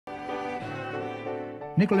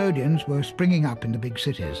Nickelodeons were springing up in the big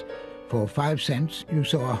cities. For 5 cents, you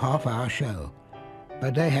saw a half-hour show.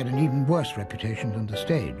 But they had an even worse reputation than the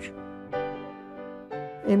stage.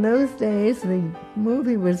 In those days, the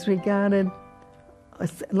movie was regarded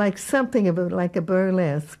like something like a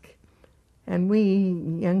burlesque. And we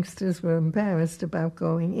youngsters were embarrassed about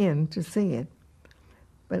going in to see it.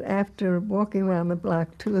 But after walking around the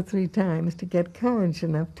block 2 or 3 times to get courage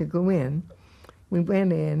enough to go in, we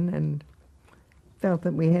went in and felt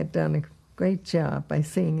that we had done a great job by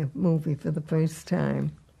seeing a movie for the first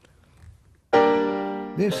time.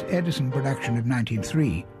 This Edison production of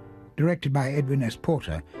 1903, directed by Edwin S.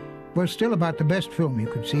 Porter, was still about the best film you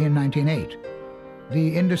could see in 1908.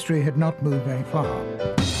 The industry had not moved very far.